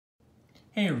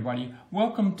Hey everybody,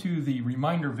 welcome to the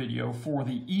reminder video for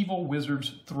the Evil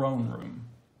Wizard's Throne Room.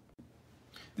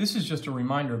 This is just a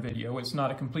reminder video, it's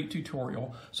not a complete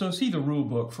tutorial, so see the rule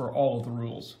book for all of the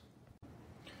rules.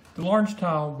 The large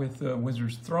tile with the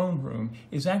Wizard's Throne Room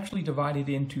is actually divided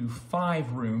into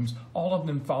 5 rooms, all of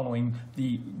them following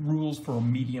the rules for a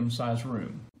medium-sized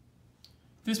room.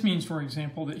 This means, for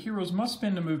example, that heroes must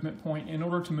spend a movement point in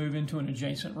order to move into an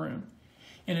adjacent room.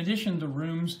 In addition, the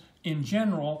rooms in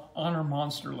general honor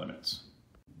monster limits.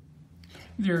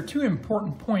 There are 2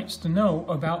 important points to know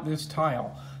about this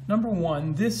tile. Number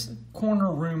 1, this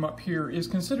corner room up here is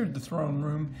considered the throne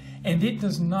room, and it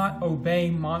does not obey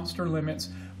monster limits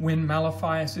when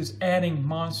Malaphius is adding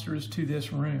monsters to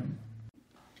this room.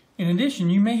 In addition,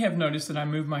 you may have noticed that I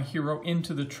moved my hero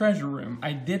into the treasure room.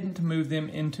 I didn't move them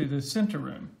into the center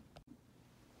room.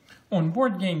 On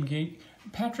Board Game Geek,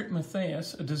 Patrick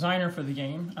Matthias, a designer for the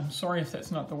game, I'm sorry if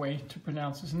that's not the way to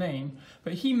pronounce his name,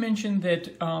 but he mentioned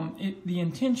that the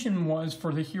intention was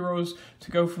for the heroes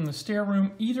to go from the stair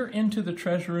room either into the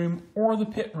treasure room or the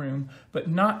pit room, but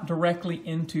not directly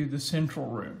into the central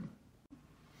room.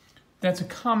 That's a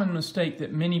common mistake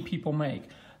that many people make.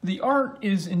 The art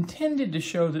is intended to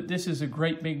show that this is a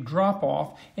great big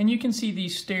drop-off, and you can see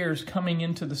these stairs coming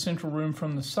into the central room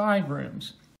from the side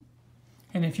rooms.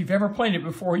 And if you've ever played it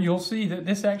before, you'll see that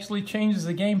this actually changes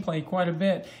the gameplay quite a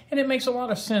bit. And it makes a lot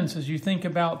of sense as you think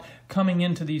about coming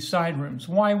into these side rooms.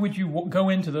 Why would you go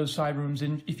into those side rooms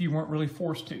if you weren't really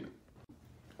forced to?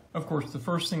 Of course, the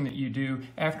first thing that you do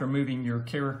after moving your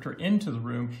character into the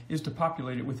room is to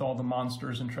populate it with all the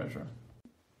monsters and treasure.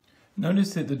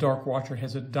 Notice that the Dark Watcher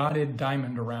has a dotted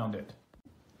diamond around it.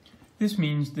 This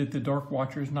means that the Dark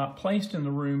Watcher is not placed in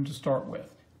the room to start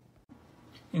with.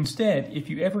 Instead, if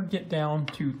you ever get down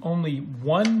to only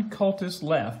one cultist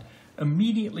left,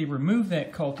 immediately remove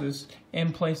that cultist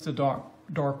and place the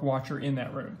Dark Watcher in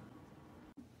that room.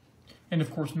 And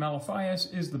of course, Malaphius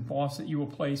is the boss that you will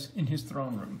place in his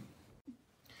throne room.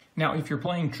 Now, if you're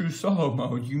playing true solo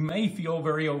mode, you may feel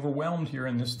very overwhelmed here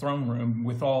in this throne room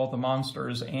with all the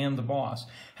monsters and the boss.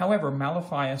 However,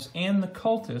 Malaphius and the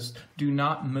cultist do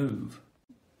not move.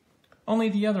 Only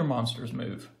the other monsters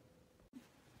move.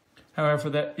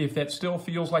 However, if that still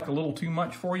feels like a little too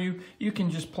much for you, you can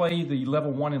just play the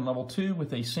level 1 and level 2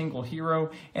 with a single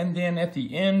hero, and then at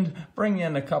the end, bring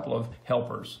in a couple of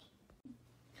helpers.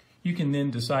 You can then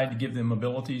decide to give them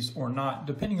abilities or not,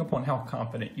 depending upon how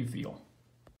confident you feel.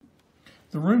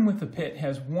 The room with the pit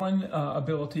has one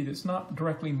ability that's not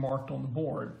directly marked on the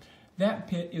board. That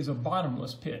pit is a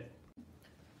bottomless pit.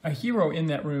 A hero in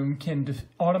that room can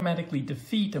automatically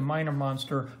defeat a minor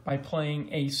monster by playing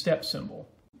a step symbol.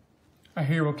 A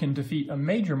hero can defeat a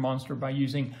major monster by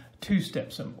using 2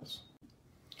 step symbols.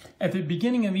 At the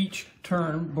beginning of each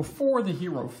turn, before the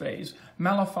hero phase,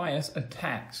 Malaphius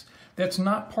attacks. That's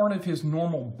not part of his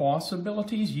normal boss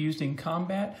abilities used in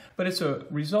combat, but it's a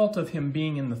result of him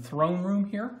being in the throne room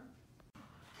here.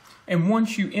 And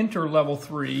once you enter level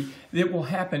 3, it will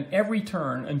happen every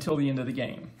turn until the end of the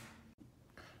game.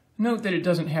 Note that it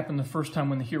doesn't happen the first time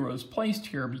when the hero is placed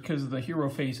here because the hero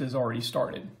phase has already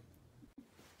started.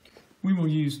 We will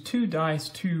use 2 dice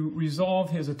to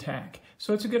resolve his attack.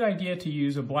 So it's a good idea to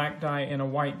use a black die and a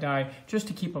white die just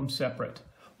to keep them separate.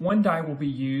 1 die will be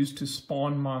used to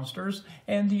spawn monsters,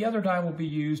 and the other die will be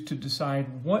used to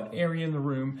decide what area in the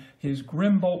room his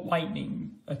Grimbolt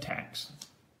Lightning attacks.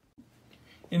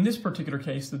 In this particular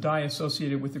case, the die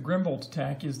associated with the Grimbolt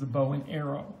attack is the bow and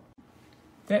arrow.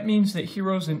 That means that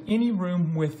heroes in any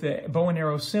room with the bow and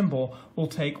arrow symbol will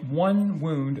take 1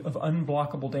 wound of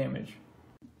unblockable damage.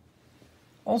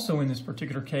 Also in this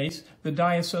particular case, the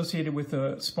die associated with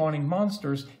the spawning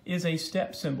monsters is a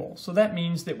step symbol, so that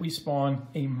means that we spawn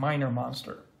a minor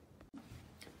monster.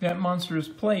 That monster is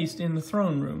placed in the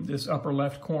throne room, this upper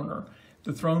left corner.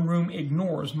 The throne room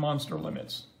ignores monster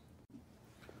limits.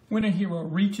 When a hero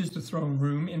reaches the throne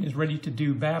room and is ready to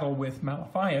do battle with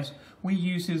Malaphius, we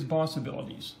use his boss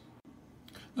abilities.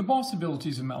 The boss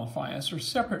abilities of Malaphius are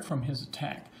separate from his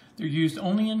attack. They're used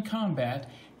only in combat.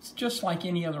 It's just like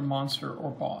any other monster or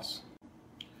boss.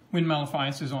 When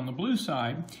Malaphius is on the blue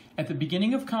side, at the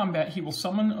beginning of combat he will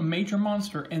summon a major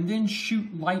monster and then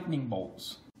shoot lightning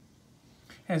bolts.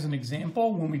 As an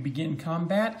example, when we begin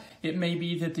combat, it may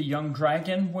be that the young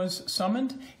dragon was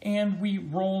summoned and we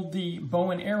rolled the bow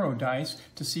and arrow dice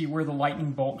to see where the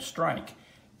lightning bolts strike.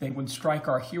 They would strike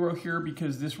our hero here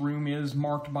because this room is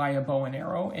marked by a bow and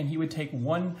arrow, and he would take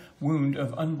 1 wound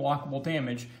of unblockable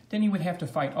damage. Then he would have to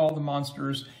fight all the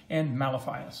monsters and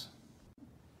Malaphius.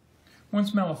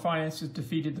 Once Maliphius is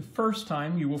defeated the first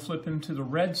time, you will flip him to the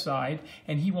red side,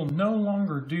 and he will no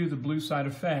longer do the blue side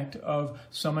effect of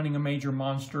summoning a major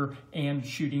monster and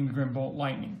shooting the Grimbolt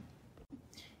lightning.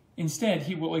 Instead,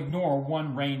 he will ignore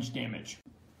 1 range damage.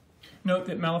 Note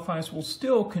that Maliphius will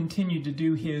still continue to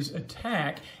do his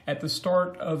attack at the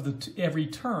start of every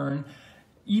turn,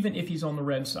 even if he's on the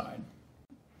red side.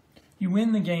 You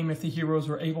win the game if the heroes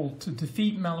are able to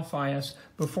defeat Maliphius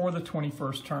before the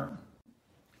 21st turn.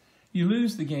 You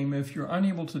lose the game if you're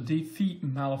unable to defeat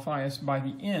Maliphius by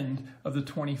the end of the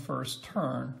 21st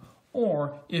turn,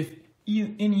 or if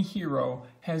any hero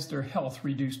has their health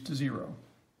reduced to 0.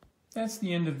 That's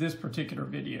the end of this particular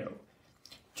video.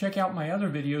 Check out my other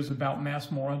videos about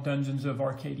Masmorra Dungeons of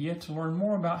Arcadia to learn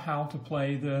more about how to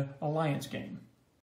play the Alliance game.